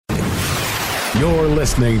You're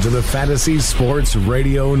listening to the Fantasy Sports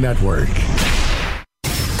Radio Network.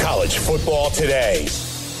 College football today.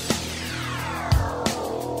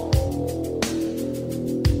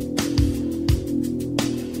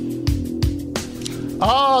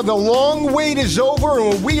 The long wait is over,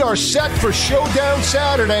 and we are set for Showdown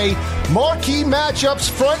Saturday. Marquee matchups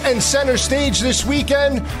front and center stage this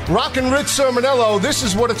weekend. Rockin' Rich Sermonello, this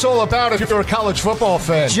is what it's all about if you're a college football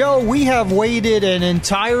fan. Joe, we have waited an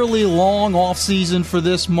entirely long offseason for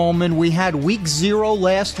this moment. We had week 0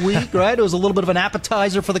 last week, right? It was a little bit of an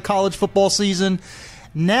appetizer for the college football season.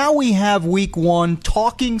 Now we have week 1.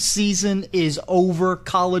 Talking season is over.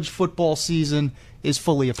 College football season is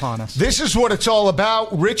fully upon us. This is what it's all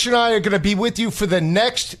about. Rich and I are going to be with you for the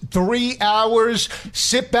next 3 hours.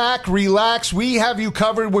 Sit back, relax. We have you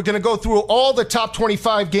covered. We're going to go through all the top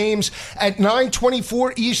 25 games at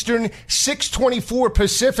 9:24 Eastern, 6:24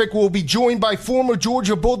 Pacific. We'll be joined by former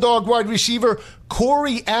Georgia Bulldog wide receiver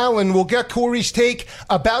Corey Allen. We'll get Corey's take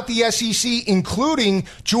about the SEC, including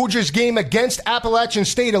Georgia's game against Appalachian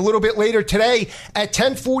State a little bit later today. At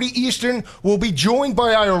 10:40 Eastern, we'll be joined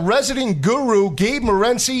by our resident guru, Gabe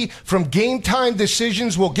Morency from Game Time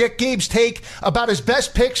Decisions. We'll get Gabe's take about his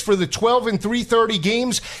best picks for the 12 and 3:30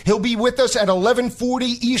 games. He'll be with us at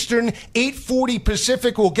 11:40 Eastern, 8:40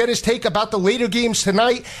 Pacific. We'll get his take about the later games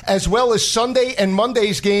tonight, as well as Sunday and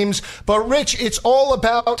Monday's games. But, Rich, it's all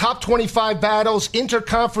about top 25 battles,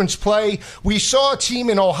 interconference play. We saw a team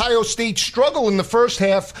in Ohio State struggle in the first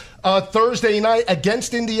half Thursday night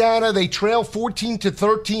against Indiana. They trail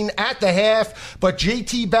 14-13 at the half, but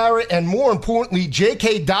J.T. Barrett and, more importantly,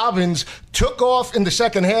 J.K. Dobbins took off in the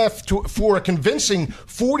second half for a convincing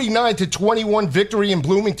 49-21 victory in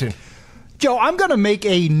Bloomington. Joe, I'm going to make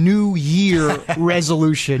a new year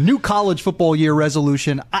resolution, new college football year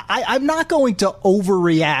resolution. I'm not going to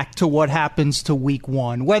overreact to what happens to week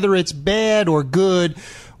 1, whether it's bad or good.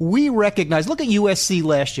 We recognize, look at USC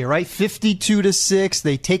last year, right? 52-6.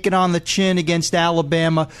 They take it on the chin against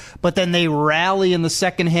Alabama, but then they rally in the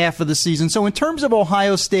second half of the season. So in terms of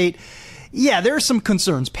Ohio State, yeah, there are some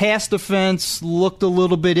concerns. Pass defense looked a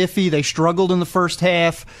little bit iffy. They struggled in the first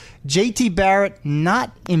half. J.T. Barrett,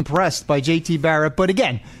 not impressed by J.T. Barrett. But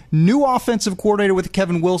again, new offensive coordinator with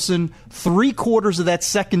Kevin Wilson. 3/4 of that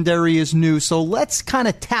secondary is new. So let's kind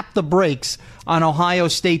of tap the brakes on Ohio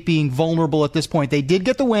State being vulnerable at this point. They did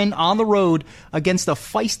get the win on the road against a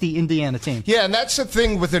feisty Indiana team. Yeah, and that's the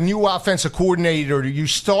thing with a new offensive coordinator. You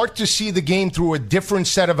start to see the game through a different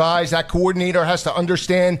set of eyes. That coordinator has to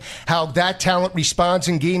understand how that talent responds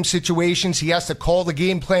in game situations. He has to call the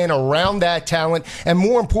game plan around that talent, and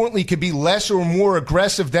more importantly, could be less or more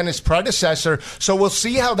aggressive than his predecessor. So we'll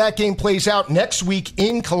see how that game plays out next week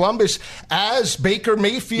in Columbus as Baker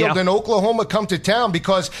Mayfield and Oklahoma come to town,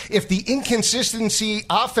 because if the inconsistency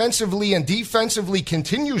offensively and defensively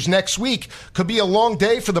continues next week, could be a long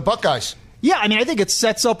day for the Buckeyes. Yeah, I mean, I think it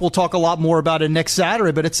sets up, we'll talk a lot more about it next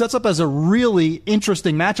Saturday, but it sets up as a really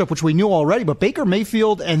interesting matchup, which we knew already. But Baker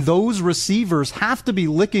Mayfield and those receivers have to be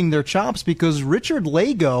licking their chops, because Richard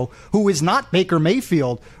Lago, who is not Baker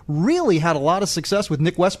Mayfield, really had a lot of success with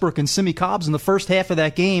Nick Westbrook and Simi Cobbs in the first half of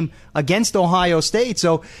that game against Ohio State.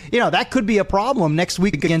 So, that could be a problem next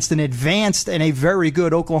week against an advanced and a very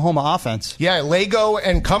good Oklahoma offense. Yeah, Lago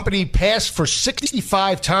and company passed for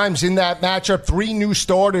 65 times in that matchup. 3 new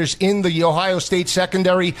starters in the Ohio State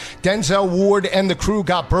secondary. Denzel Ward and the crew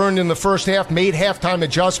got burned in the first half, made halftime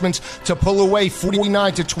adjustments to pull away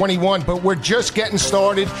 49-21, but we're just getting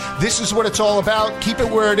started. This is what it's all about. Keep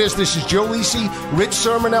it where it is. This is Joe Lisi, Rich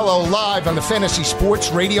Sermonello, live on the Fantasy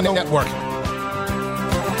Sports Radio Network.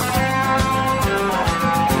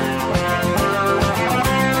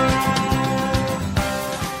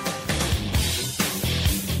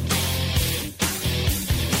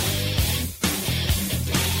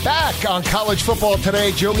 Back on College Football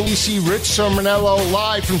Today, Joe Lisi, Rich Sermonello,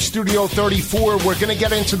 live from Studio 34. We're going to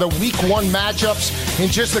get into the Week 1 matchups in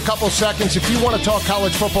just a couple seconds. If you want to talk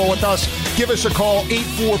college football with us, give us a call,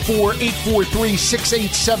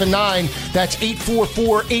 844-843-6879. That's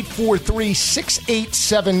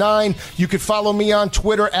 844-843-6879. You could follow me on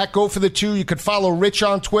Twitter at GoForThe2. You could follow Rich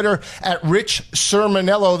on Twitter at Rich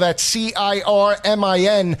Sermonello. That's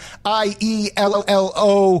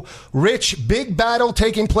CIRMINIELLO. Rich, big battle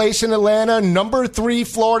taking place in Atlanta. Number 3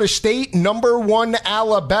 Florida State, number 1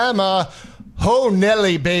 Alabama. Oh,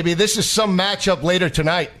 Nelly, baby. This is some matchup later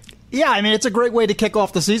tonight. Yeah, I mean, it's a great way to kick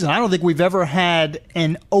off the season. I don't think we've ever had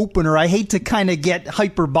an opener. I hate to kind of get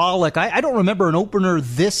hyperbolic. I don't remember an opener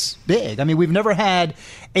this big. I mean, we've never had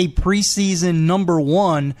a preseason number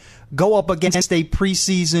 1 go up against a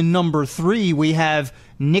preseason number 3. We have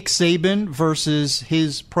Nick Saban versus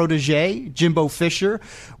his protege, Jimbo Fisher.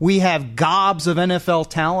 We have gobs of NFL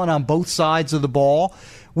talent on both sides of the ball.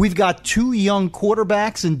 We've got 2 young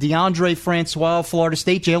quarterbacks in DeAndre Francois of Florida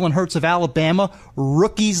State, Jalen Hurts of Alabama,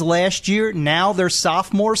 rookies last year. Now they're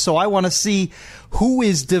sophomores, so I want to see who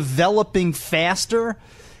is developing faster.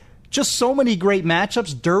 Just so many great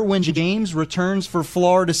matchups. Derwin James returns for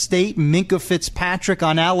Florida State. Minkah Fitzpatrick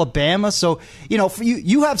on Alabama. So,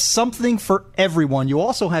 you have something for everyone. You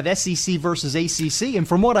also have SEC versus ACC. And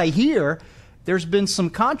from what I hear, there's been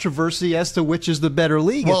some controversy as to which is the better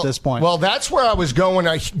league at this point. Well, that's where I was going.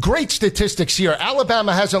 Great statistics here.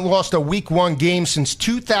 Alabama hasn't lost a Week 1 game since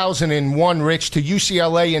 2001, Rich, to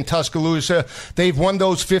UCLA in Tuscaloosa. They've won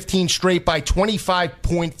those 15 straight by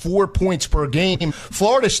 25.4 points per game.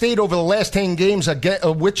 Florida State over the last 10 games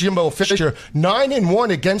with Jimbo Fisher,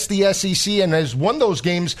 9-1 against the SEC, and has won those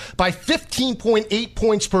games by 15.8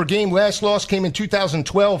 points per game. Last loss came in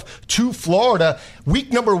 2012 to Florida.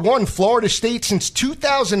 Week number 1, Florida State since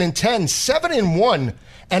 2010, 7-1,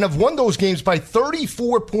 and have won those games by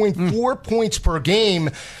 34.4 points per game.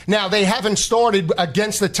 Now, they haven't started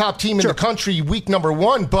against the top team in the country week number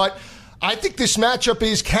 1, but I think this matchup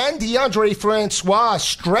is, can DeAndre Francois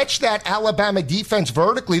stretch that Alabama defense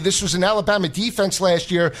vertically? This was an Alabama defense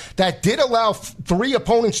last year that did allow 3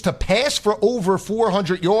 opponents to pass for over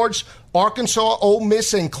 400 yards. Arkansas, Ole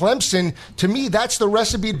Miss, and Clemson. To me, that's the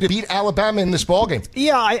recipe to beat Alabama in this ballgame.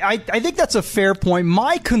 Yeah, I think that's a fair point.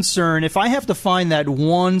 My concern, if I have to find that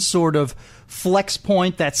one sort of flex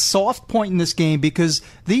point, that soft point in this game, because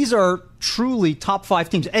these are truly top 5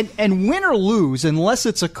 teams, and win or lose, unless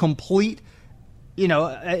it's a complete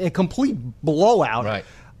blowout. Right.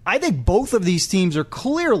 I think both of these teams are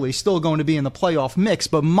clearly still going to be in the playoff mix.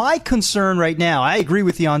 But my concern right now, I agree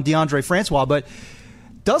with you on DeAndre Francois, but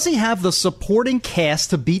does he have the supporting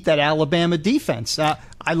cast to beat that Alabama defense?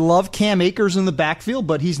 I love Cam Akers in the backfield,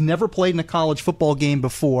 but he's never played in a college football game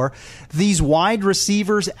before. These wide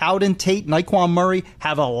receivers, Auden Tate, Naquan Murray,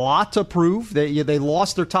 have a lot to prove. They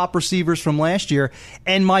lost their top receivers from last year.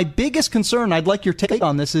 And my biggest concern, I'd like your take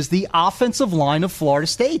on this, is the offensive line of Florida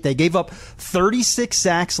State. They gave up 36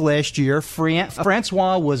 sacks last year.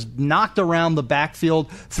 Francois was knocked around the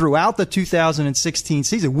backfield throughout the 2016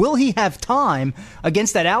 season. Will he have time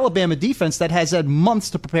against that Alabama defense that has had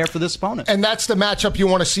months to prepare for this opponent? And that's the matchup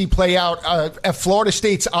you want to see play out at Florida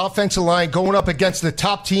State's offensive line going up against the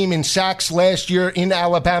top team in sacks last year in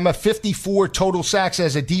Alabama. 54 total sacks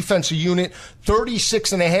as a defensive unit.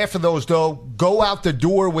 36.5 of those, though, go out the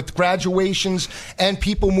door with graduations and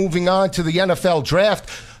people moving on to the NFL draft.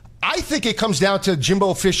 I think it comes down to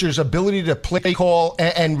Jimbo Fisher's ability to play call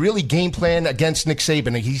and really game plan against Nick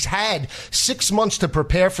Saban. He's had 6 months to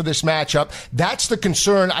prepare for this matchup. That's the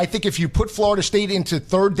concern. I think if you put Florida State into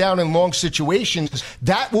 3rd down and long situations,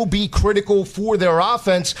 that will be critical for their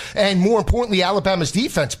offense and, more importantly, Alabama's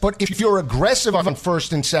defense. But if you're aggressive on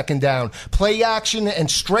 1st and 2nd down, play action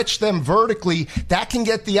and stretch them vertically, that can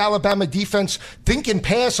get the Alabama defense thinking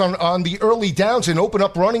pass on the early downs and open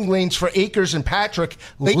up running lanes for Akers and Patrick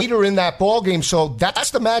later in that ball game. So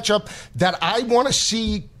that's the matchup that I want to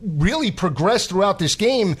see really progress throughout this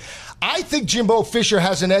game. I think Jimbo Fisher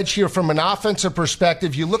has an edge here from an offensive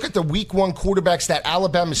perspective. You look at the Week 1 quarterbacks that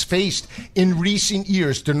Alabama's faced in recent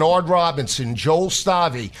years: Denard Robinson, Joel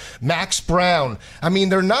Stave, Max Brown. I mean,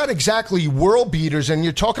 they're not exactly world beaters, and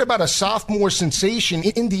you're talking about a sophomore sensation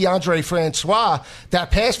in DeAndre Francois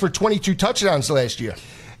that passed for 22 touchdowns last year.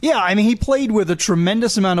 Yeah, I mean, he played with a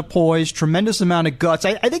tremendous amount of poise, tremendous amount of guts.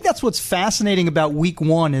 I think that's what's fascinating about Week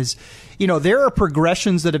 1 is, there are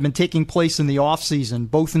progressions that have been taking place in the offseason,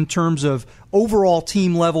 both in terms of overall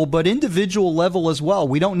team level, but individual level as well.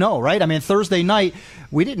 We don't know, right? I mean, Thursday night,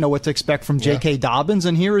 we didn't know what to expect from J.K. Dobbins,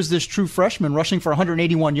 and here is this true freshman rushing for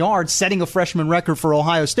 181 yards, setting a freshman record for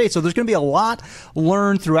Ohio State. So there's going to be a lot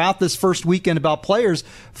learned throughout this first weekend about players.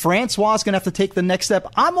 Francois is going to have to take the next step.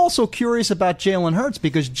 I'm also curious about Jalen Hurts,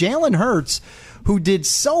 because Jalen Hurts, who did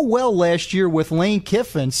so well last year with Lane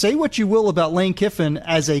Kiffin. Say what you will about Lane Kiffin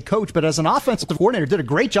as a coach, but as an offensive coordinator, did a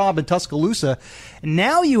great job in Tuscaloosa.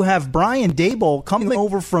 Now you have Brian Daboll coming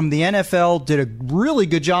over from the NFL, did a really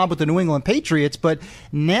good job with the New England Patriots, but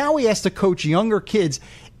now he has to coach younger kids.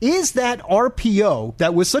 Is that RPO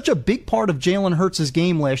that was such a big part of Jalen Hurts'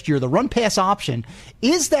 game last year, the run-pass option,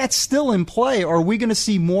 is that still in play, or are we going to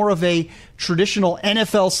see more of a traditional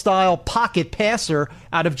NFL-style pocket passer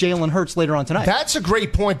out of Jalen Hurts later on tonight. That's a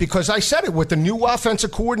great point, because I said it, with the new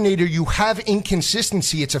offensive coordinator, you have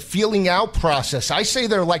inconsistency. It's a feeling out process. I say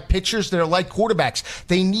they're like pitchers, they're like quarterbacks.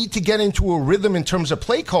 They need to get into a rhythm in terms of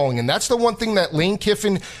play calling, and that's the one thing that Lane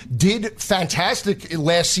Kiffin did fantastic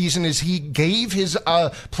last season, is he gave his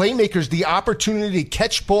playmakers the opportunity to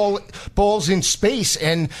catch balls in space,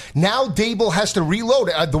 and now Dable has to reload.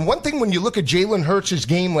 The one thing when you look at Jalen Hurts'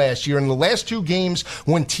 game last year, in the last two games,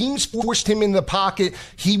 when teams forced him in the pocket,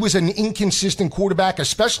 he was an inconsistent quarterback,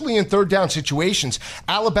 especially in third down situations.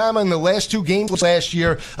 Alabama in the last two games last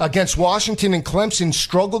year against Washington and Clemson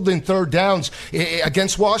struggled in third downs.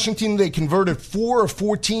 Against Washington, they converted 4 of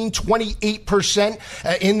 14,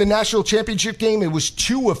 28%. In the national championship game, it was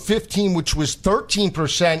 2 of 15, which was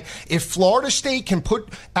 13%. If Florida State can put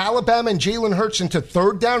Alabama and Jalen Hurts into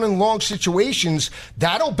third down and long situations,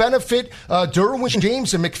 that'll benefit Derwin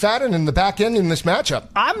James and McFadden in the back end in this matchup.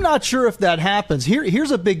 I'm not sure if that happens.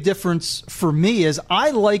 Here's a big difference for me is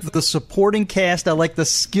I like the supporting cast. I like the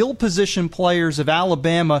skill position players of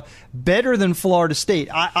Alabama better than Florida State.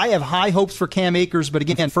 I have high hopes for Cam Akers, but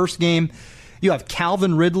again, first game, you have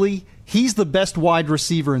Calvin Ridley. He's the best wide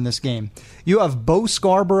receiver in this game. You have Bo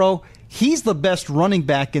Scarborough. He's the best running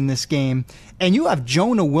back in this game. And you have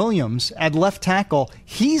Jonah Williams at left tackle.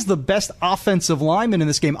 He's the best offensive lineman in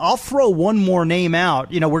this game. I'll throw one more name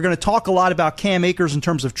out. We're going to talk a lot about Cam Akers in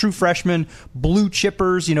terms of true freshmen, blue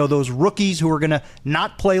chippers, those rookies who are going to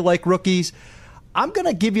not play like rookies. I'm going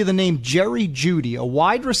to give you the name Jerry Jeudy, a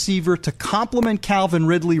wide receiver to complement Calvin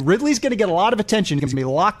Ridley. Ridley's going to get a lot of attention. He's going to be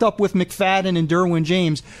locked up with McFadden and Derwin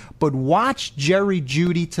James. But watch Jerry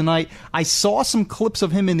Jeudy tonight. I saw some clips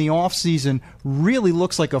of him in the offseason. Really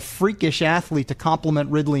looks like a freakish athlete to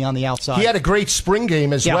complement Ridley on the outside. He had a great spring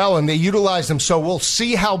game as well, and they utilized him. So we'll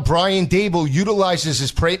see how Brian Dable utilizes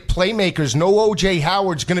his playmakers. No O.J.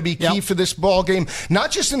 Howard's going to be key for this ball game,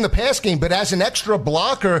 not just in the pass game, but as an extra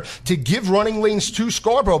blocker to give running lanes to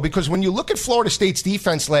Scarborough. Because when you look at Florida State's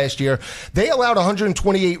defense last year, they allowed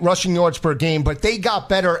 128 rushing yards per game, but they got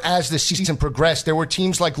better as the season progressed. There were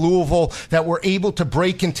teams like Louisville that were able to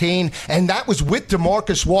break, contain, and that was with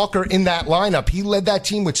DeMarcus Walker in that lineup. He led that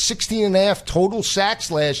team with 16.5 total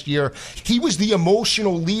sacks last year. He was the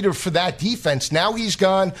emotional leader for that defense. Now he's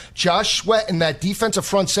gone. Josh Sweat and that defensive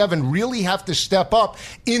front seven really have to step up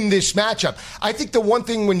in this matchup. I think the one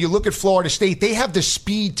thing when you look at Florida State, they have the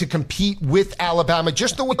speed to compete with Alabama,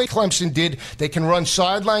 just the way Clemson did. They can run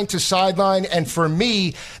sideline to sideline, and for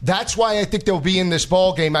me, that's why I think they'll be in this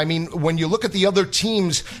ball game. I mean, when you look at the other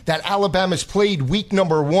teams that Alabama's played week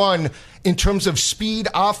number one, in terms of speed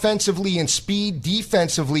offensively and speed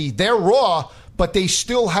defensively, they're raw, but they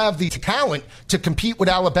still have the talent to compete with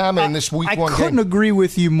Alabama in this week one game. I couldn't agree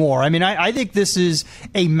with you more. I mean, I think this is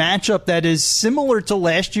a matchup that is similar to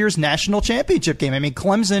last year's national championship game. I mean,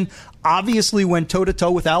 Clemson obviously went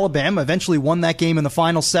toe-to-toe with Alabama, eventually won that game in the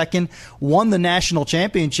final second, won the national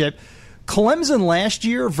championship. Clemson last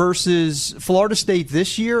year versus Florida State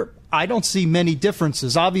this year, I don't see many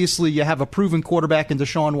differences. Obviously, you have a proven quarterback in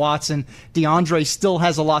Deshaun Watson. DeAndre still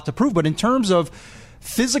has a lot to prove. But in terms of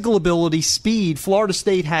physical ability, speed, Florida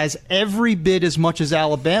State has every bit as much as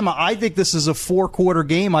Alabama. I think this is a 4-quarter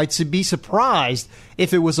game. I'd be surprised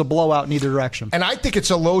if it was a blowout in either direction. And I think it's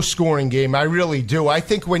a low-scoring game. I really do. I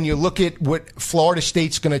think when you look at what Florida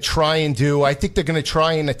State's going to try and do, I think they're going to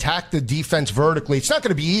try and attack the defense vertically. It's not going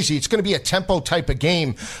to be easy. It's going to be a tempo type of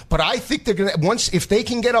game. But I think they're going to, if they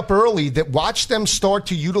can get up early, that watch them start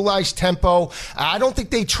to utilize tempo. I don't think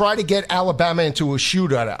they try to get Alabama into a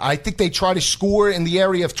shootout. I think they try to score in the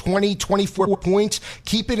area of 20, 24 points,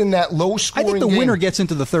 keep it in that low-scoring game. I think the winner gets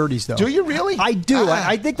into the 30s, though. Do you really? I do.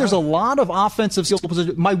 I think there's a lot of offensive skill position.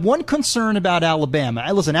 My one concern about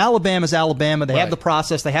Alabama, listen, Alabama's Alabama. They have the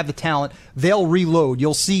process. They have the talent. They'll reload.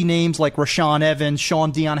 You'll see names like Rashaan Evans,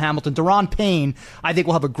 Sean Dion Hamilton, Deron Payne. I think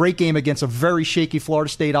will have a great game against a very shaky Florida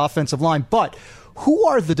State offensive line. But who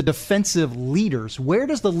are the defensive leaders? Where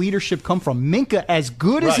does the leadership come from? Minka, as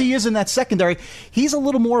good as he is in that secondary, he's a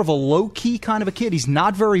little more of a low-key kind of a kid. He's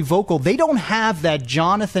not very vocal. They don't have that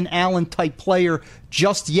Jonathan Allen-type player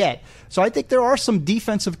just yet. So I think there are some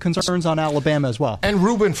defensive concerns on Alabama as well. And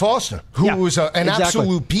Reuben Foster, who was an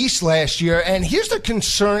absolute beast last year. And here's the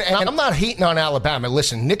concern, and I'm not hating on Alabama.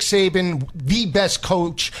 Listen, Nick Saban, the best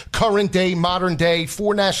coach, current day, modern day,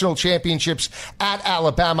 4 national championships at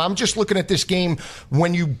Alabama. I'm just looking at this game.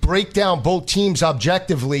 When you break down both teams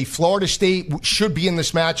objectively, Florida State should be in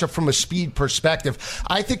this matchup from a speed perspective.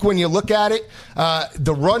 I think when you look at it,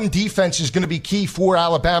 the run defense is going to be key for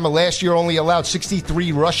Alabama. Last year only allowed 63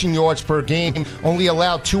 123 rushing yards per game. Only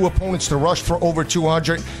allowed 2 opponents to rush for over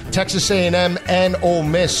 200. Texas A&M and Ole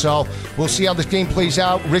Miss. So we'll see how this game plays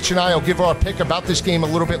out. Rich and I will give our pick about this game a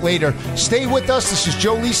little bit later. Stay with us. This is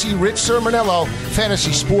Joe Lisi, Rich Sermonello,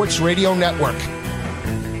 Fantasy Sports Radio Network.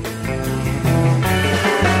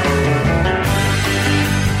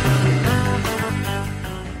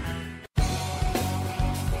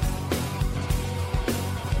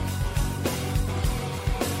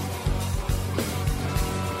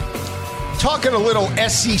 Talking a little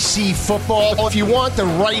SEC football. If you want the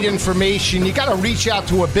right information, you got to reach out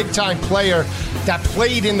to a big-time player that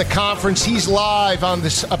played in the conference. He's live on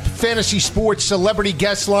this Fantasy Sports Celebrity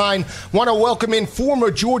Guest Line. Want to welcome in former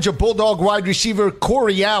Georgia Bulldog wide receiver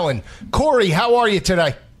Corey Allen. Corey, how are you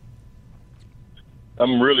today?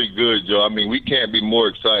 I'm really good, Joe. I mean, we can't be more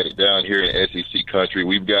excited down here in SEC country.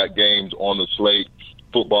 We've got games on the slate.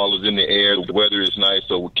 Football is in the air. The weather is nice,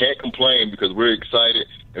 so we can't complain because we're excited,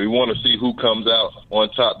 and we want to see who comes out on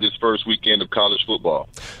top this first weekend of college football.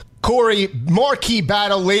 Corey, marquee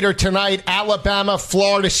battle later tonight, Alabama,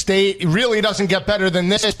 Florida State. It really doesn't get better than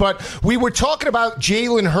this, but we were talking about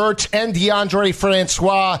Jalen Hurts and DeAndre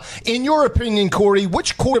Francois. In your opinion, Corey,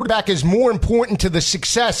 which quarterback is more important to the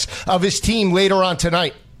success of his team later on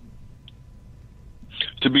tonight?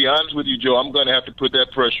 To be honest with you, Joe, I'm going to have to put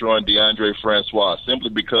that pressure on DeAndre Francois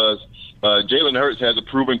simply because Jalen Hurts has a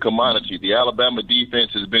proven commodity. The Alabama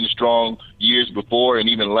defense has been strong years before and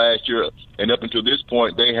even last year, and up until this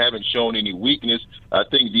point, they haven't shown any weakness. I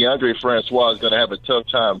think DeAndre Francois is going to have a tough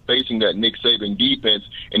time facing that Nick Saban defense,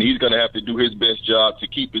 and he's going to have to do his best job to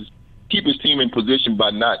keep his team in position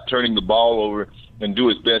by not turning the ball over and do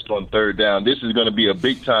his best on third down. This is going to be a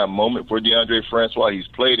big-time moment for DeAndre Francois. He's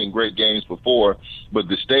played in great games before, but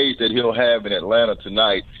the stage that he'll have in Atlanta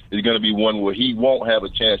tonight is going to be one where he won't have a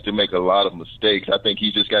chance to make a lot of mistakes. I think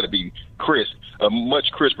he's just got to be crisp,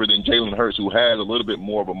 much crisper than Jalen Hurts, who has a little bit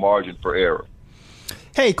more of a margin for error.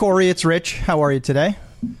 Hey, Corey, it's Rich. How are you today?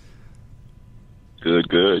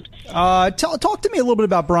 Good. Talk to me a little bit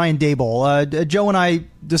about Brian Daboll. Joe and I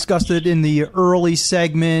discussed it in the early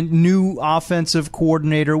segment. New offensive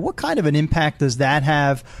coordinator. What kind of an impact does that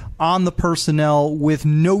have on the personnel with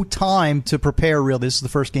no time to prepare, really? This is the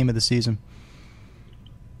first game of the season.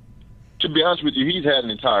 To be honest with you, he's had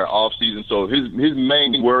an entire offseason, so his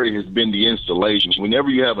main worry has been the installation. Whenever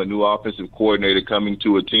you have a new offensive coordinator coming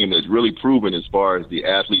to a team that's really proven as far as the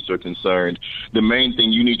athletes are concerned, the main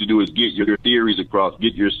thing you need to do is get your theories across,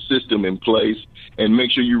 get your system in place, and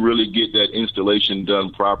make sure you really get that installation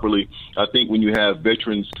done properly. I think when you have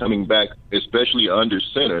veterans coming back, especially under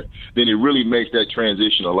center, then it really makes that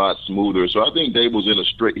transition a lot smoother. So I think Daboll's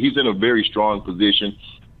he's in a very strong position.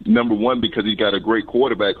 Number one, because he's got a great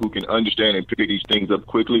quarterback who can understand and pick these things up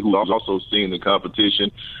quickly, who's also seeing the competition.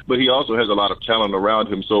 But he also has a lot of talent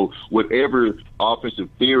around him. So whatever offensive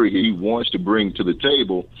theory he wants to bring to the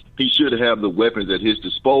table, he should have the weapons at his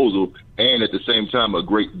disposal and at the same time a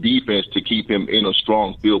great defense to keep him in a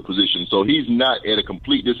strong field position. So he's not at a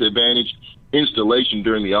complete disadvantage. Installation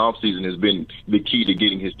during the offseason has been the key to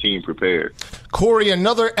getting his team prepared. Corey,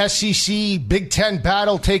 another SEC Big Ten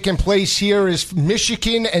battle taking place here is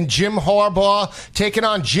Michigan and Jim Harbaugh taking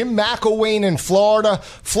on Jim McElwain in Florida.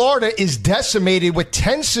 Florida is decimated with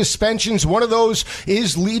 10 suspensions. One of those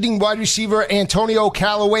is leading wide receiver Antonio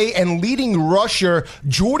Callaway and leading rusher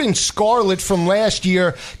Jordan Scarlett from last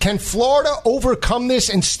year. Can Florida overcome this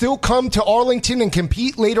and still come to Arlington and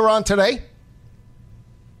compete later on today?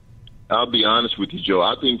 I'll be honest with you, Joe.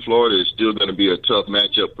 I think Florida is still going to be a tough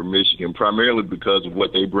matchup for Michigan, primarily because of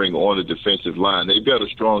what they bring on the defensive line. They've got a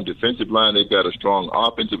strong defensive line. They've got a strong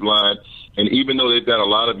offensive line. And even though they've got a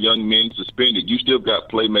lot of young men suspended, you still got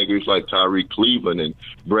playmakers like Tyreek Cleveland and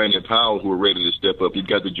Brandon Powell who are ready to step up. You've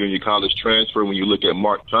got the junior college transfer when you look at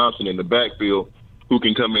Mark Thompson in the backfield, who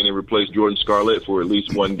can come in and replace Jordan Scarlett for at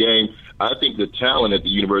least one game. I think the talent at the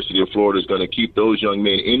University of Florida is going to keep those young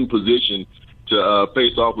men in position to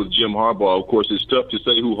face off with Jim Harbaugh. Of course, it's tough to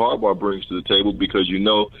say who Harbaugh brings to the table because, you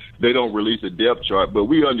know, they don't release a depth chart, but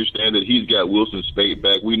we understand that he's got Wilson Speight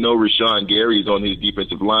back. We know Rashawn Gary is on his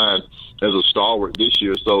defensive line as a stalwart this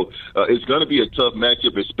year. So it's going to be a tough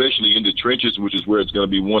matchup, especially in the trenches, which is where it's going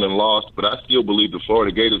to be won and lost. But I still believe the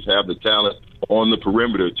Florida Gators have the talent on the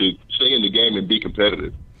perimeter to stay in the game and be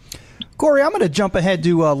competitive. Corey, I'm going to jump ahead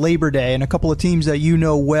to Labor Day and a couple of teams that you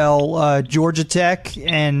know well, Georgia Tech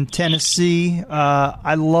and Tennessee.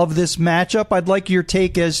 I love this matchup. I'd like your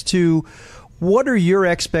take as to what are your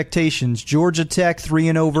expectations? Georgia Tech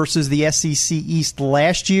 3-0 versus the SEC East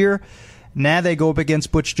last year. Now they go up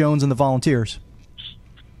against Butch Jones and the Volunteers.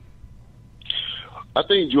 I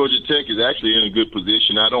think Georgia Tech is actually in a good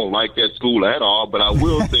position. I don't like that school at all, but I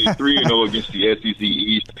will say 3-0 against the SEC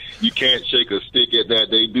East. You can't shake a stick at that.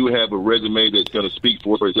 They do have a resume that's going to speak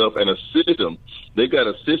for itself and a system. They've got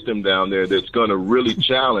a system down there that's going to really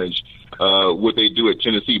challenge what they do at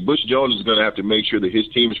Tennessee. Butch Jones is going to have to make sure that his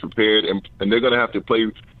team is prepared, and they're going to have to play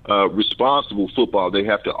responsible football. They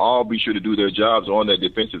have to all be sure to do their jobs on that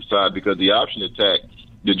defensive side, because the option attack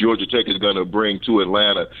that Georgia Tech is going to bring to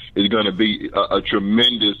Atlanta is going to be a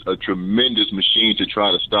tremendous machine to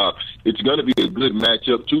try to stop. It's going to be a good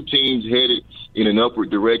matchup. Two teams headed in an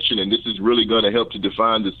upward direction, and this is really going to help to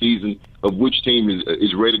define the season of which team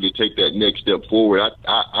is ready to take that next step forward.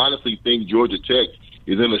 I honestly think Georgia Tech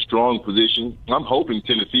is in a strong position. I'm hoping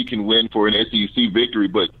Tennessee can win for an SEC victory,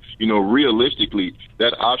 but realistically,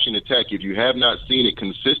 that option attack, if you have not seen it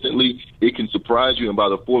consistently, it can surprise you. And by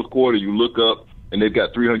the fourth quarter, you look up and they've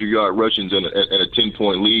got 300-yard rushings and a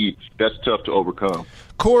 10-point lead. That's tough to overcome.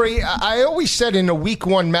 Corey, I always said in a week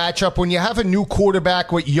one matchup, when you have a new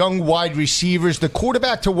quarterback with young wide receivers, the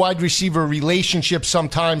quarterback to wide receiver relationship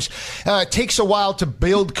sometimes takes a while to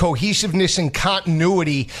build cohesiveness and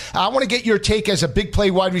continuity. I want to get your take as a big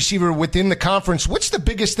play wide receiver within the conference. What's the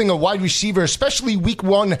biggest thing a wide receiver, especially week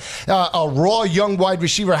one, a raw young wide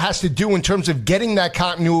receiver has to do in terms of getting that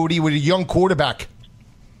continuity with a young quarterback?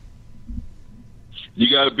 You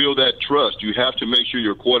got to build that trust. You have to make sure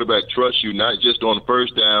your quarterback trusts you, not just on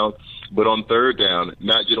first down, but on third down,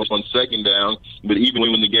 not just on second down, but even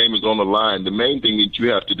when the game is on the line. The main thing that you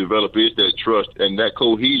have to develop is that trust, and that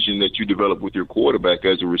cohesion that you develop with your quarterback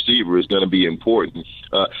as a receiver is going to be important.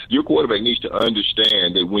 Your quarterback needs to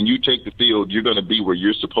understand that when you take the field, you're going to be where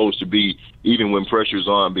you're supposed to be, even when pressure's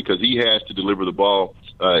on, because he has to deliver the ball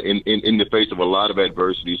in the face of a lot of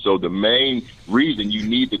adversity. So the main reason you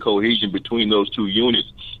need the cohesion between those two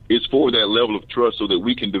units is for that level of trust, so that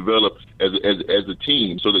we can develop as a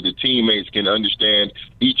team, so that the teammates can understand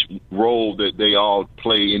each role that they all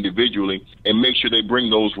play individually and make sure they bring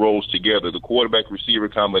those roles together. The quarterback-receiver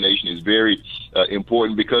combination is very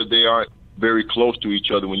important, because they aren't very close to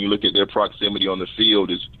each other when you look at their proximity on the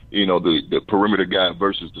field, is the perimeter guy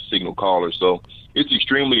versus the signal caller. So it's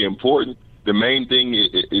extremely important. The main thing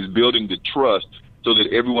is building the trust, so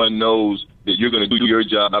that everyone knows that you're going to do your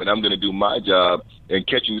job and I'm going to do my job, and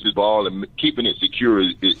catching this ball and keeping it secure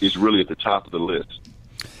is really at the top of the list.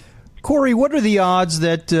 Corey, what are the odds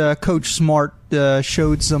that Coach Smart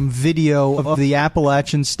showed some video of the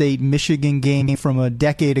Appalachian State-Michigan game from a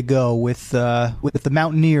decade ago with the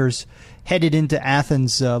Mountaineers headed into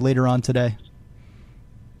Athens later on today?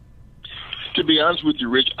 To be honest with you,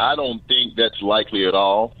 Rich, I don't think that's likely at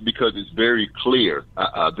all, because it's very clear.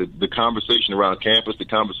 The conversation around campus, the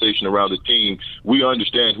conversation around the team, we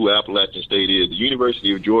understand who Appalachian State is. The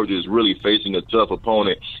University of Georgia is really facing a tough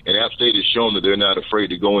opponent, and App State has shown that they're not afraid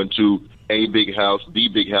to go into a big house, the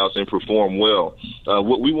big house, and perform well.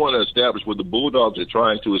 What we want to establish, what the Bulldogs are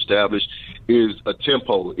trying to establish, is a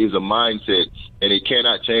tempo, is a mindset, and it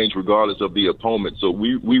cannot change regardless of the opponent. So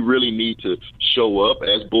we really need to show up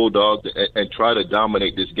as Bulldogs and try to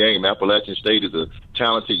dominate this game. Appalachian State is a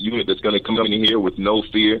talented unit that's going to come in here with no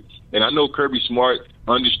fear. And I know Kirby Smart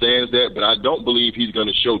understands that, but I don't believe he's going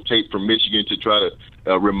to show tape from Michigan to try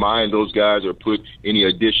to remind those guys or put any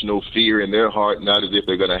additional fear in their heart, not as if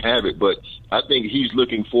they're going to have it. But I think he's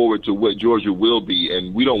looking forward to what Georgia will be,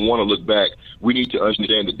 and we don't want to look back. We need to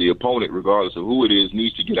understand that the opponent, regardless of who it is,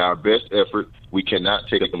 needs to get our best effort. We cannot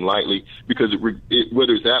take them lightly, because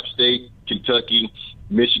whether it's App State, Kentucky,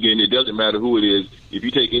 Michigan, it doesn't matter who it is. If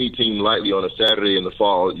you take any team lightly on a Saturday in the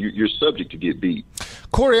fall, you're subject to get beat.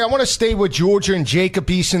 Corey, I want to stay with Georgia and Jacob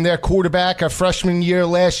Eason, their quarterback, a freshman year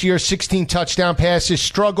last year, 16 touchdown passes,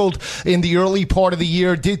 struggled in the early part of the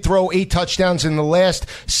year, did throw 8 touchdowns in the last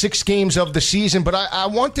 6 games of the season. But I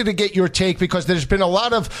wanted to get your take, because there's been a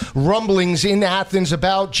lot of rumblings in Athens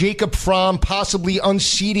about Jacob Fromm possibly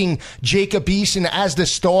unseating Jacob Eason as the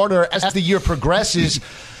starter as the year progresses.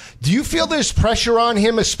 Do you feel there's pressure on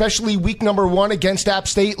him, especially week number 1 against App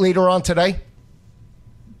State later on today?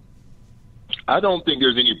 I don't think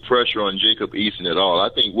there's any pressure on Jacob Eason at all.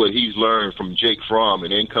 I think what he's learned from Jake Fromm,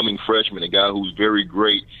 an incoming freshman, a guy who's very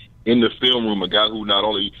great in the film room, a guy who not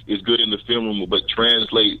only is good in the film room but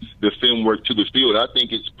translate the film work to the field, I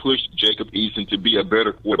think it's pushed Jacob Eason to be a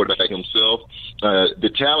better quarterback himself.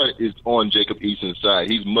 The talent is on Jacob Eason's side.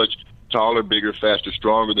 He's much taller, bigger, faster,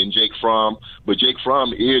 stronger than Jake Fromm. But Jake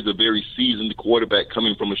Fromm is a very seasoned quarterback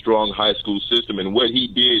coming from a strong high school system. And what he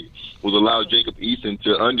did was allow Jacob Eason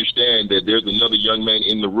to understand that there's another young man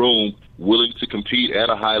in the room willing to compete at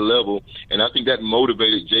a high level. And I think that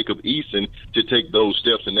motivated Jacob Eason to take those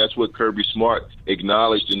steps. And that's what Kirby Smart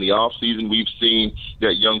acknowledged in the offseason. We've seen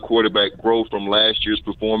that young quarterback grow from last year's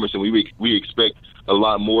performance, and we expect a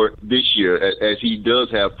lot more this year as he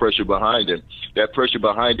does have pressure behind him. That pressure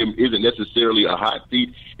behind him isn't necessarily a hot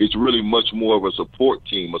seat. It's really much more of a support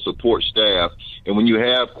team, a support staff. And when you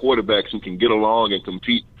have quarterbacks who can get along and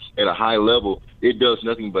compete at a high level, it does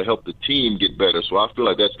nothing but help the team get better. So I feel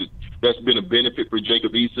like that's been a benefit for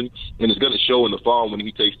Jacob Eason, and it's going to show in the fall when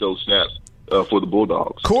he takes those snaps for the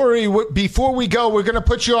Bulldogs. Corey, before we go, we're going to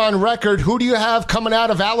put you on record. Who do you have coming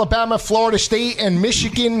out of Alabama, Florida State, and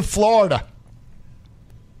Michigan, Florida?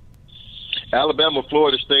 Alabama,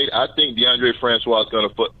 Florida State, I think DeAndre Francois is going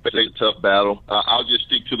to face a tough battle. I'll just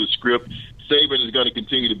stick to the script. Saban is going to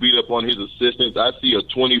continue to beat up on his assistants. I see a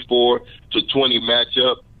 24-20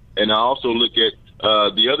 matchup, and I also look at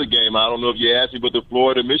the other game. I don't know if you asked me, but the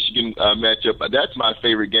Florida-Michigan matchup, that's my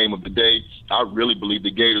favorite game of the day. I really believe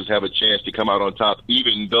the Gators have a chance to come out on top,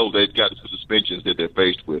 even though they've got the suspensions that they're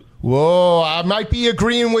faced with. Whoa, I might be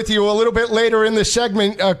agreeing with you a little bit later in the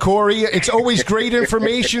segment, Corey. It's always great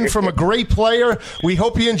information from a great player. We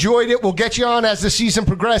hope you enjoyed it. We'll get you on as the season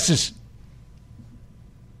progresses.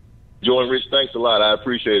 Joe and Rich, thanks a lot. I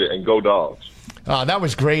appreciate it, and go Dogs. That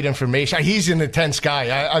was great information. He's an intense guy.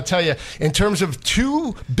 I'll tell you, in terms of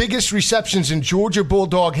two biggest receptions in Georgia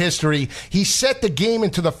Bulldog history, he set the game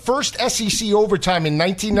into the first SEC overtime in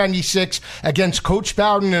 1996 against Coach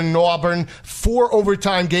Bowden in Auburn,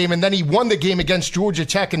 4-overtime game, and then he won the game against Georgia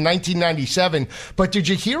Tech in 1997. But did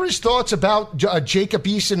you hear his thoughts about Jacob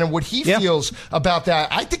Eason and what he feels about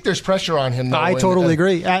that? I think there's pressure on him, though. I totally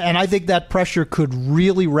agree. And I think that pressure could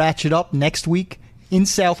really ratchet up next week in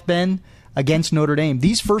South Bend against Notre Dame.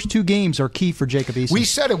 These first two games are key for Jacob Eason. We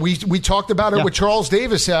said it. We talked about it with Charles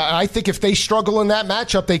Davis. I think if they struggle in that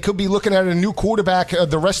matchup, they could be looking at a new quarterback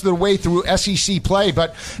the rest of the way through SEC play.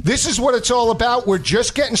 But this is what it's all about. We're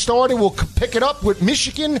just getting started. We'll pick it up with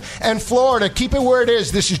Michigan and Florida. Keep it where it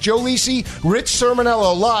is. This is Joe Lisi, Rich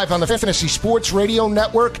Sermonello, live on the Fantasy Sports Radio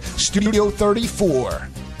Network, Studio 34.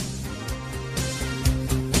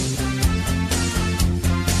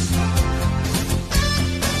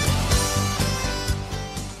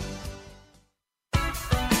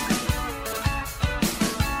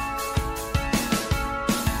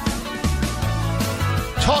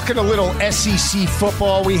 Talking a little SEC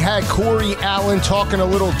football. We had Corey Allen talking a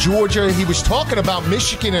little Georgia. He was talking about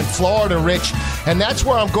Michigan and Florida, Rich, and that's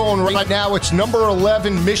where I'm going right now. It's number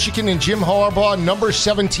 11, Michigan and Jim Harbaugh, number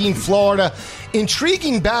 17, Florida.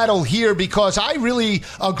 Intriguing battle here because I really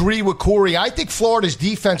agree with Corey. I think Florida's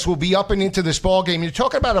defense will be up and into this ballgame. You're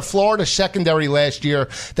talking about a Florida secondary last year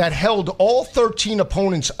that held all 13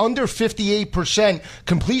 opponents under 58%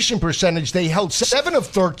 completion percentage. They held 7 of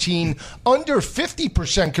 13 under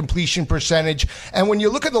 50% completion percentage. And when you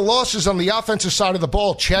look at the losses on the offensive side of the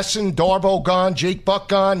ball, Chesson, Darboh gone, Jake Buck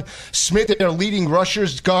gone, Smith, their leading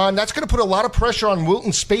rushers, gone. That's going to put a lot of pressure on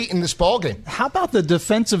Wilton Speight in this ballgame. How about the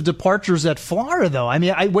defensive departures at Florida, though? I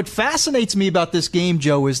mean, what fascinates me about this game,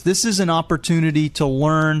 Joe, is this is an opportunity to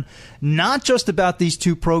learn not just about these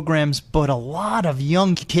two programs, but a lot of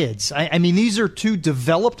young kids. I mean, these are two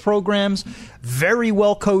developed programs, very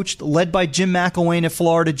well coached, led by Jim McElwain at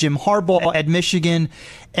Florida, Jim Harbaugh at Michigan,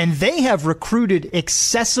 and they have recruited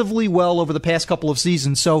excessively well over the past couple of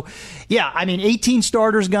seasons. So, yeah, I mean, 18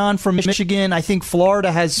 starters gone from Michigan. I think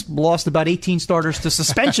Florida has lost about 18 starters to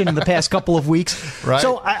suspension in the past couple of weeks. Right.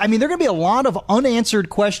 So, I mean, there are going to be a lot of unanswered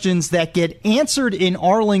questions that get answered in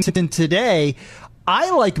Arlington today.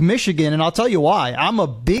 I like Michigan, and I'll tell you why. I'm a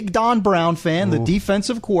big Don Brown fan, the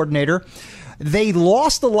defensive coordinator. They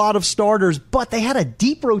lost a lot of starters, but they had a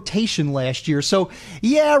deep rotation last year. So,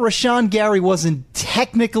 yeah, Rashawn Gary wasn't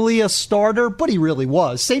technically a starter, but he really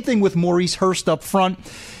was. Same thing with Maurice Hurst up front.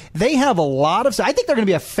 They have a lot of... I think they're going to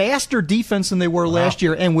be a faster defense than they were last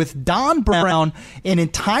year. And with Don Brown, an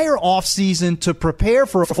entire offseason to prepare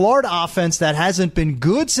for a Florida offense that hasn't been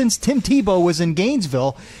good since Tim Tebow was in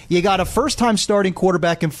Gainesville, you got a first-time starting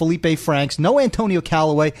quarterback in Felipe Franks, no Antonio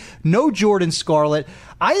Callaway, no Jordan Scarlett.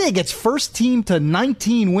 I think it's first team to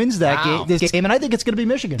 19 wins this game, and I think it's going to be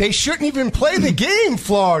Michigan. They shouldn't even play the game,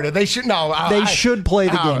 Florida. They should They should play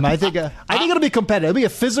the game. I think it'll be competitive. It'll be a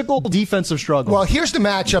physical defensive struggle. Well, here's the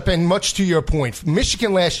matchup, and much to your point,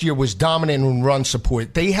 Michigan last year was dominant in run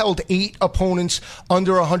support. They held 8 opponents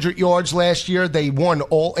under 100 yards last year. They won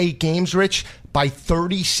all 8 games, Rich. by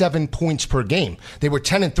 37 points per game. They were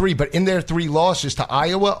 10-3, but in their 3 losses to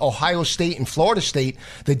Iowa, Ohio State, and Florida State,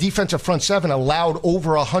 the defensive front 7 allowed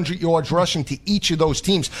over 100 yards rushing to each of those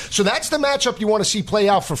teams. So that's the matchup you want to see play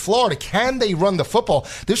out for Florida. Can they run the football?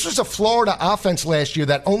 This was a Florida offense last year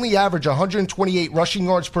that only averaged 128 rushing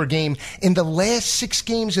yards per game. In the last 6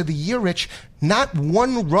 games of the year, Rich, not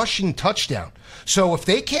one rushing touchdown. So if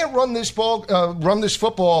they can't run this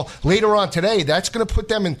football later on today, that's going to put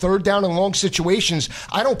them in third down and long situations.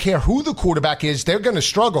 I don't care who the quarterback is, they're going to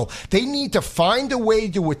struggle. They need to find a way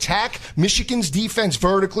to attack Michigan's defense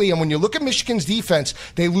vertically. And when you look at Michigan's defense,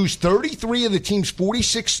 they lose 33 of the team's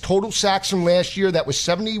 46 total sacks from last year. That was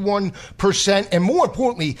 71%. And more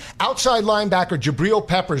importantly, outside linebacker Jabril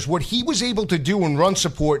Peppers, what he was able to do in run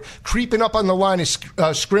support, creeping up on the line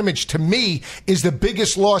of scrimmage, to me, is the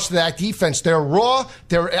biggest loss to that defense. They're raw,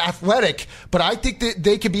 they're athletic, but I think that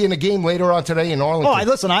they could be in a game later on today in Arlington. Oh,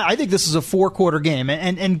 listen, I think this is a 4-quarter game.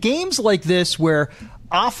 And games like this where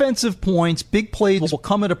offensive points, big plays will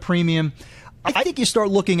come at a premium, I think you start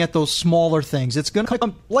looking at those smaller things. It's going to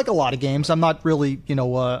come like a lot of games. I'm not really,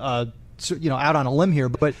 out on a limb here,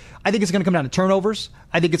 but I think it's going to come down to turnovers.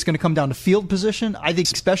 I think it's going to come down to field position. I think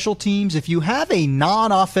special teams, if you have a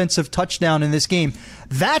non-offensive touchdown in this game,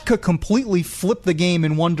 that could completely flip the game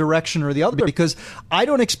in one direction or the other, because I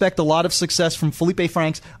don't expect a lot of success from Felipe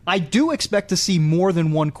Franks. I do expect to see more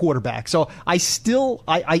than one quarterback. So I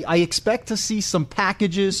expect to see some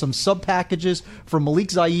packages, some sub-packages from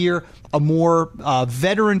Malik Zaire, a more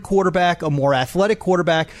veteran quarterback, a more athletic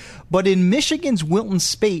quarterback. But in Michigan's Wilton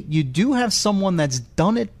Speight, you do have someone that's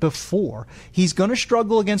done it before. He's going to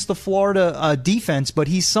struggle against the Florida defense, but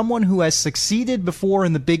he's someone who has succeeded before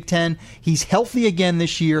in the Big Ten. He's healthy again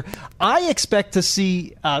this year. I expect to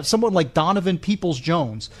see someone like Donovan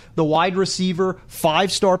Peoples-Jones, the wide receiver,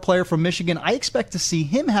 5-star player from Michigan. I expect to see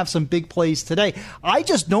him have some big plays today. I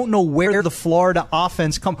just don't know where the Florida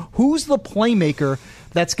offense comes. Who's the playmaker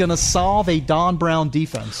that's going to solve a Don Brown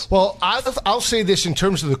defense? Well, I'll say this in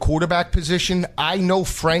terms of the quarterback position. I know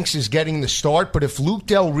Franks is getting the start, but if Luke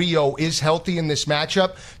Del Rio is healthy in this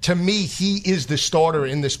matchup, to me, he is the starter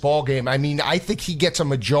in this ballgame. I mean, I think he gets a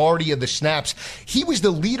majority of the snaps. He was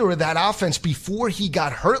the leader of that offense before he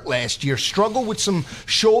got hurt last year, struggled with some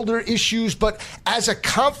shoulder issues, but as a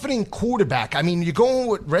confident quarterback, I mean, you're going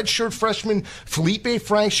with redshirt freshman Felipe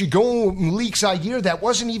Franks, you're going with Malik Zaire, that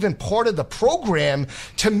wasn't even part of the program.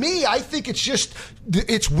 To me, I think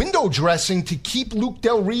it's window dressing to keep Luke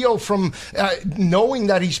Del Rio from knowing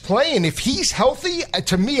that he's playing. If he's healthy,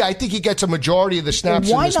 to me, I think he gets a majority of the snaps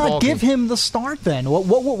in this ballgame. Why not give him the start then? What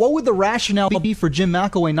would the rationale be for Jim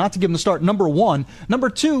McElwain not to give him the start, number one? Number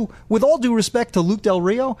two, with all due respect to Luke Del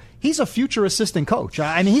Rio, he's a future assistant coach.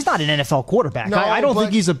 I mean, he's not an NFL quarterback. No, I don't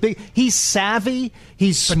think he's savvy,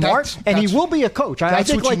 he's smart, and he will be a coach. I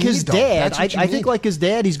think like his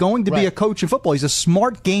dad, he's going to be a coach in football. He's a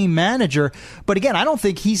smart game manager. But again, I don't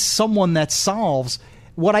think he's someone that solves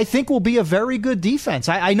what I think will be a very good defense.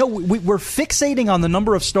 I know we're fixating on the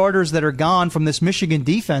number of starters that are gone from this Michigan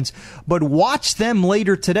defense, but watch them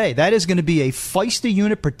later today. That is going to be a feisty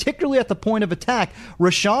unit, particularly at the point of attack.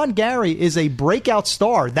 Rashawn Gary is a breakout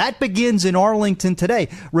star. That begins in Arlington today.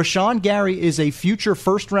 Rashawn Gary is a future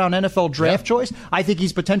first-round NFL draft choice. I think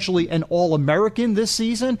he's potentially an All-American this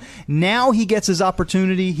season. Now he gets his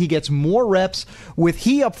opportunity. He gets more reps with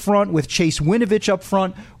he up front, with Chase Winovich up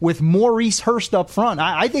front, with Maurice Hurst up front.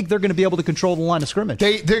 I think they're going to be able to control the line of scrimmage.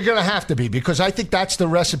 They're going to have to be, because I think that's the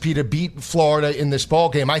recipe to beat Florida in this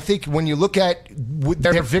ballgame. I think when you look at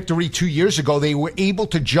their victory 2 years ago, they were able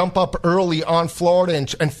to jump up early on Florida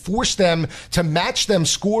and force them to match them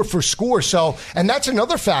score for score. So, and that's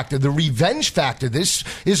another factor, the revenge factor. This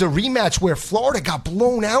is a rematch where Florida got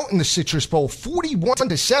blown out in the Citrus Bowl,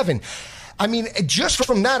 41-7. I mean, just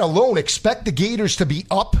from that alone, expect the Gators to be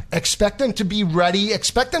up, expect them to be ready,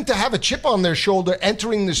 expect them to have a chip on their shoulder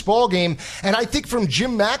entering this ballgame. And I think from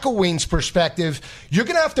Jim McElwain's perspective, you're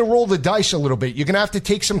going to have to roll the dice a little bit. You're going to have to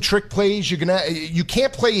take some trick plays. You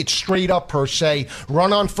can't play it straight up, per se.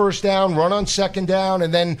 Run on first down, run on second down,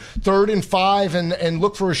 and then 3rd and 5, and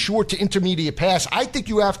look for a short to intermediate pass. I think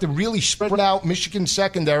you have to really spread out Michigan's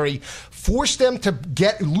secondary, force them to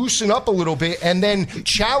loosen up a little bit, and then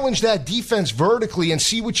challenge that defense vertically and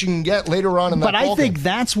see what you can get later on in that ballgame. But I think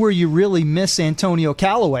that's where you really miss Antonio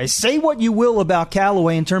Callaway. Say what you will about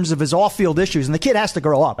Callaway in terms of his off-field issues, and the kid has to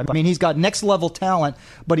grow up. I mean, he's got next-level talent,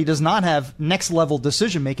 but he does not have next-level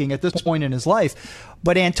decision-making at this point in his life.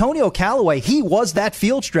 But Antonio Callaway, he was that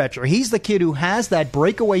field stretcher. He's the kid who has that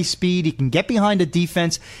breakaway speed. He can get behind a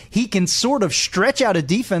defense. He can sort of stretch out a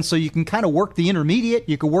defense so you can kind of work the intermediate.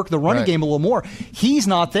 You can work the running game a little more. He's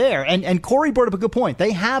not there. And Corey brought up a good point.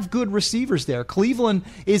 They have good receivers there. Cleveland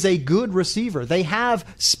is a good receiver. They have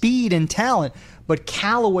speed and talent. But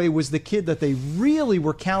Callaway was the kid that they really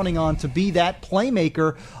were counting on to be that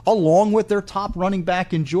playmaker along with their top running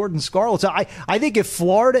back in Jordan Scarlett. So I think if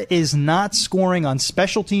Florida is not scoring on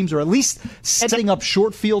special teams or at least setting up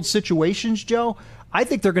short field situations, Joe, I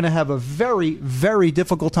think they're going to have a very, very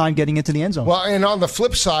difficult time getting into the end zone. Well, and on the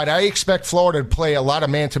flip side, I expect Florida to play a lot of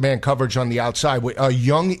man-to-man coverage on the outside. With a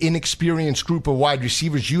young, inexperienced group of wide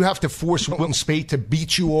receivers, you have to force Wilton Speight to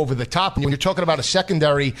beat you over the top. And when you're talking about a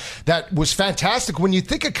secondary that was fantastic, when you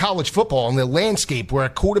think of college football and the landscape where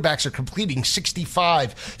quarterbacks are completing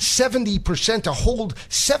 65, 70% to hold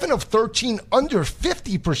 7 of 13 under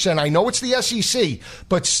 50%. I know it's the SEC,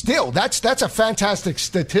 but still, that's a fantastic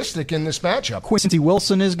statistic in this matchup. Quincy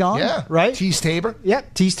Wilson is gone, right? Tease Tabor.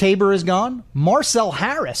 Yep, Tease Tabor is gone. Marcel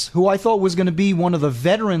Harris, who I thought was going to be one of the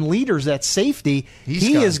veteran leaders at safety,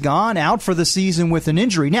 he is gone, out for the season with an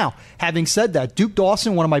injury. Now, having said that, Duke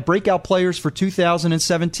Dawson, one of my breakout players for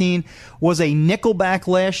 2017, was a nickelback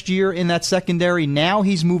last year in that secondary. Now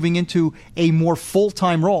he's moving into a more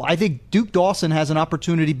full-time role. I think Duke Dawson has an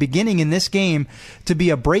opportunity beginning in this game to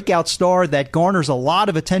be a breakout star that garners a lot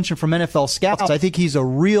of attention from NFL scouts. I think he's a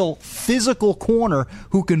real physical corner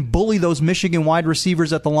who can bully those Michigan wide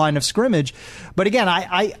receivers at the line of scrimmage. But again,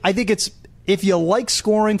 I think it's, if you like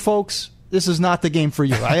scoring, folks, this is not the game for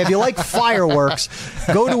you. If you like fireworks,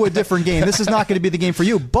 go to a different game. This is not going to be the game for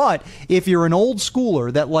you. But if you're an old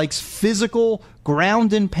schooler that likes physical,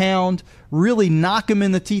 ground and pound, really knock them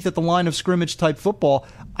in the teeth at the line of scrimmage type football,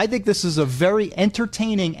 I think this is a very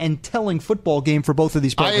entertaining and telling football game for both of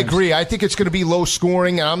these programs. I agree. I think it's going to be low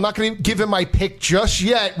scoring, and I'm not going to give it my pick just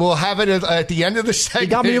yet. We'll have it at the end of the segment. You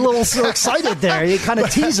got me a little so excited there. You're kind of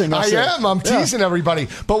teasing us. I am. I'm teasing everybody.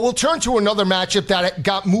 But we'll turn to another matchup that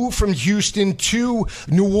got moved from Houston to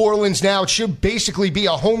New Orleans now. It should basically be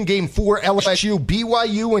a home game for LSU.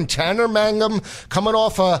 BYU and Tanner Mangum coming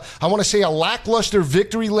off, I want to say, a lackluster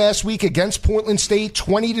victory last week against Portland State,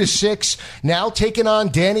 20-6. Now taking on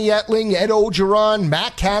Danny Etling, Ed Ogeron,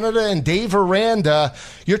 Matt Canada, and Dave Aranda.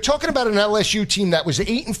 You're talking about an LSU team that was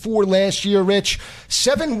 8-4 last year, Rich.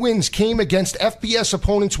 7 wins came against FBS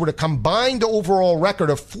opponents with a combined overall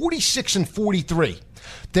record of 46-43.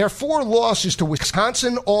 Their 4 losses to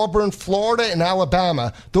Wisconsin, Auburn, Florida, and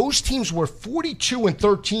Alabama, those teams were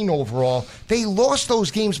 42-13 overall. They lost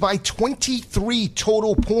those games by 23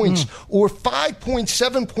 total points, or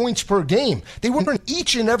 5.7 points per game. They were in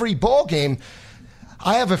each and every ball game.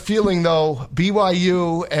 I have a feeling, though,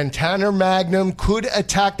 BYU and Tanner Mangum could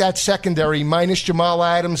attack that secondary minus Jamal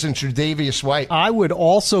Adams and Tre'Davious White. I would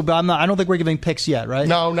also, but I don't think we're giving picks yet, right?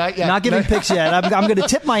 No, not yet. Not giving picks yet. I'm going to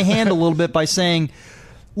tip my hand a little bit by saying,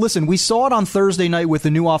 listen, we saw it on Thursday night with the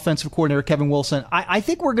new offensive coordinator, Kevin Wilson. I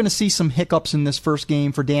think we're going to see some hiccups in this first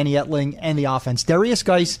game for Danny Etling and the offense. Darius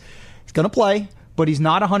Geis is going to play, but he's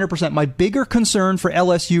not 100%. My bigger concern for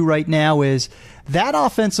LSU right now is that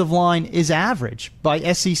offensive line is average by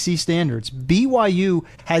SEC standards. BYU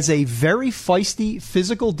has a very feisty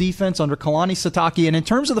physical defense under Kalani Sitake. And in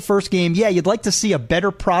terms of the first game, yeah, you'd like to see a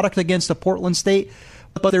better product against a Portland State,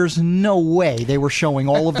 but there's no way they were showing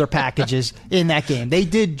all of their packages in that game. They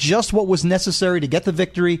did just what was necessary to get the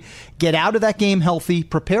victory, get out of that game healthy,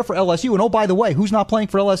 prepare for LSU. And oh, by the way, who's not playing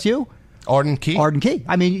for LSU? Arden Key.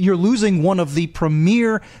 I mean, you're losing one of the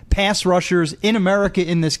premier pass rushers in America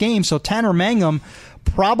in this game, so Tanner Mangum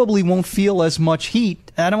probably won't feel as much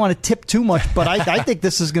heat. I don't want to tip too much, but I think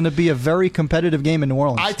this is going to be a very competitive game in New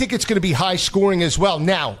Orleans. I think it's going to be high scoring as well.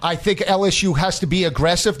 Now, I think LSU has to be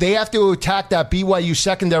aggressive. They have to attack that BYU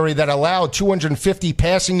secondary that allowed 250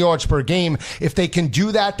 passing yards per game. If they can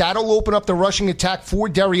do that, that'll open up the rushing attack for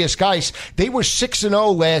Darius Geis. They were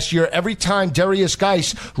 6-0 last year. Every time Darius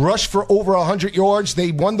Geis rushed for over 100 yards,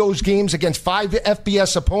 they won those games against 5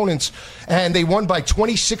 FBS opponents, and they won by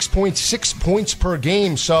 26.6 points per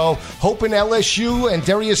game. So, hoping LSU and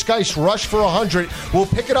Darius Geis rush for 100. We'll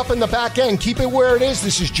pick it up in the back end. Keep it where it is.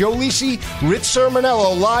 This is Joe Lisi, Rich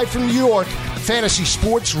Sermonello, live from New York, Fantasy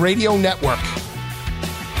Sports Radio Network.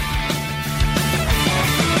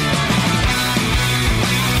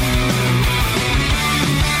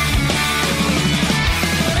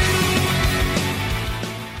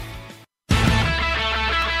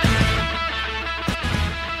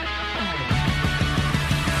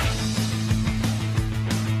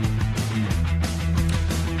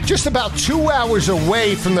 just about 2 hours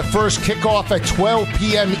away from the first kickoff at 12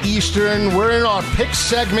 p.m. Eastern. We're in our pick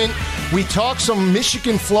segment. We talk some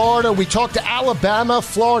Michigan, Florida. We talk to Alabama,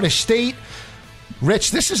 Florida State.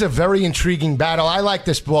 Rich, this is a very intriguing battle. I like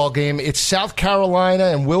this ball game. It's South Carolina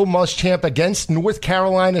and Will Muschamp against North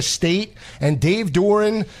Carolina State and Dave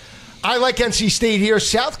Doeren. I like NC State here.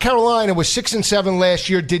 South Carolina was 6-7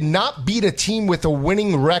 last year, did not beat a team with a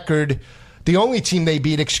winning record. The only team they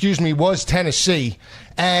beat, was Tennessee.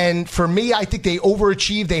 And for me, I think they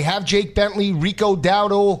overachieved. They have Jake Bentley, Rico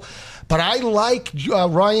Dowdle. But I like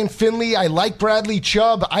Ryan Finley. I like Bradley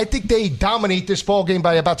Chubb. I think they dominate this ball game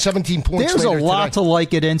by about 17 points. There's a lot to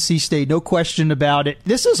like at NC State, no question about it.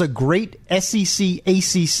 This is a great SEC,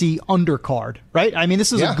 ACC undercard, right? I mean,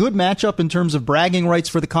 this is a good matchup in terms of bragging rights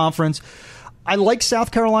for the conference. I like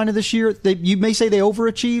South Carolina this year. You may say they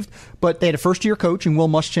overachieved, but they had a first-year coach in Will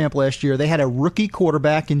Muschamp last year. They had a rookie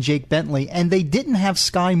quarterback in Jake Bentley, and they didn't have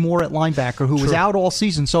Sky Moore at linebacker, who was out all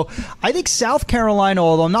season. So I think South Carolina,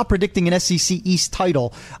 although I'm not predicting an SEC East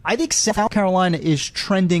title, I think South Carolina is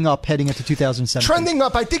trending up heading into 2017. Trending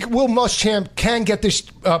up. I think Will Muschamp can get this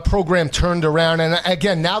program turned around. And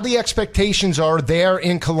again, now the expectations are there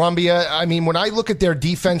in Columbia. I mean, when I look at their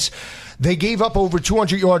defense, they gave up over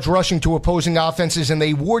 200 yards rushing to opposing offenses, and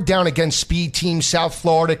they wore down against speed teams, South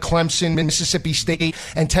Florida, Clemson, Mississippi State,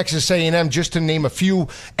 and Texas A&M, just to name a few.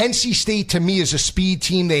 NC State, to me, is a speed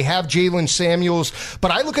team. They have Jalen Samuels.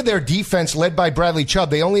 But I look at their defense led by Bradley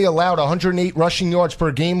Chubb. They only allowed 108 rushing yards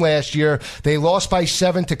per game last year. They lost by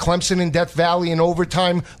 7 to Clemson in Death Valley in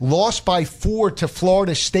overtime, lost by 4 to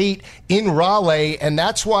Florida State in Raleigh, and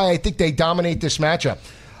that's why I think they dominate this matchup.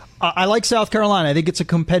 I like South Carolina. I think it's a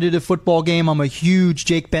competitive football game. I'm a huge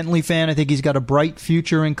Jake Bentley fan. I think he's got a bright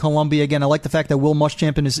future in Columbia. Again, I like the fact that Will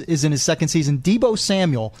Muschamp is in his second season. Deebo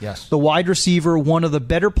Samuel, the wide receiver, one of the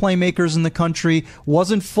better playmakers in the country,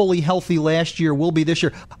 wasn't fully healthy last year, will be this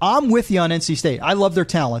year. I'm with you on NC State. I love their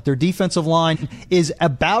talent. Their defensive line is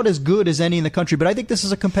about as good as any in the country, but I think this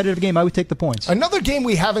is a competitive game. I would take the points. Another game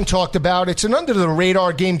we haven't talked about, it's an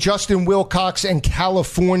under-the-radar game. Justin Wilcox and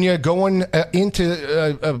California going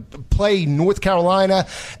into play North Carolina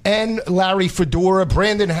and Larry Fedora.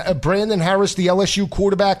 Brandon Harris, the LSU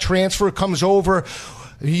quarterback transfer, comes over.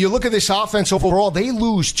 You look at this offense overall, they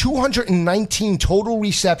lose 219 total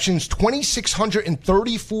receptions,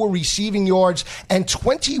 2,634 receiving yards, and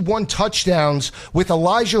 21 touchdowns with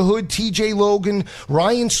Elijah Hood, TJ Logan,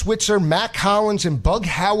 Ryan Switzer, Mac Hollins, and Bug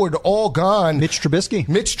Howard all gone. Mitch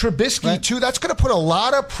Trubisky, right, too. That's going to put a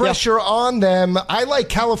lot of pressure on them. I like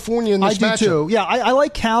California in this matchup. I do, too. Yeah, I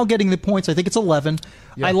like Cal getting the points. I think it's 11.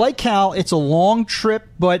 Yeah. I like Cal. It's a long trip,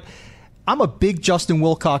 but I'm a big Justin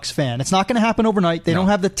Wilcox fan. It's not going to happen overnight. They don't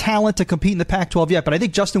have the talent to compete in the Pac-12 yet, but I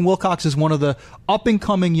think Justin Wilcox is one of the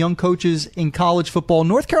up-and-coming young coaches in college football.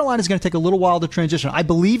 North Carolina is going to take a little while to transition. I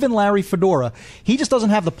believe in Larry Fedora. He just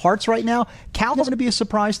doesn't have the parts right now. Cal's going to be a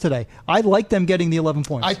surprise today. I like them getting the 11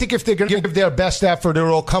 points. I think if they're going to give their best effort,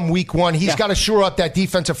 it'll come week one. He's got to shore up that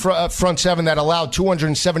defensive front seven that allowed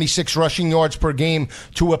 276 rushing yards per game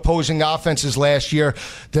to opposing offenses last year.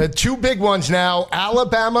 The two big ones now,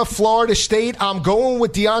 Alabama, Florida State. I'm going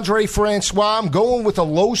with DeAndre Francois. I'm going with a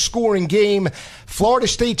low-scoring game. Florida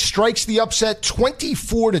State strikes the upset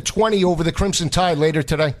 24-20 over the Crimson Tide later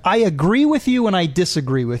today. I agree with you and I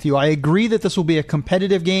disagree with you. I agree that this will be a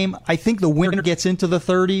competitive game. I think the winner gets into the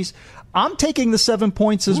 30s. I'm taking the 7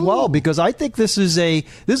 points as well because I think this is a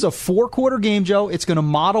 4-quarter game, Joe. It's going to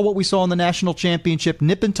model what we saw in the national championship.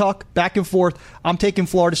 Nip and tuck, back and forth. I'm taking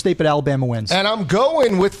Florida State, but Alabama wins. And I'm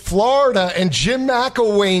going with Florida and Jim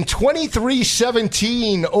McElwain,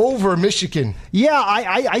 23-17 over Michigan. Yeah,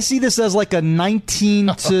 I see this as like a 19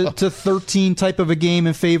 to 13 type of a game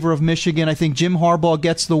in favor of Michigan. I think Jim Harbaugh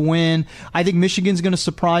gets the win. I think Michigan's going to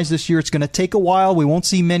surprise this year. It's going to take a while. We won't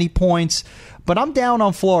see many points. But I'm down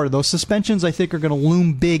on Florida. Those suspensions, I think, are going to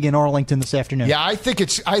loom big in Arlington this afternoon. Yeah, I think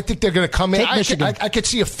they're going to come in. I could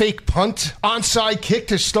see a fake punt, onside kick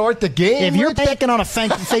to start the game. If you're picking on a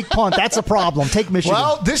fake punt, that's a problem. Take Michigan.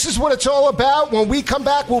 Well, this is what it's all about. When we come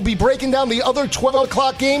back, we'll be breaking down the other 12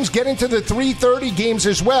 o'clock games, get into the 3:30 games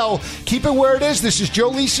as well. Keep it where it is. This is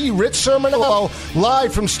Joe Lisi, Rich Sermonello,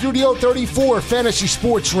 live from Studio 34, Fantasy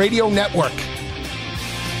Sports Radio Network.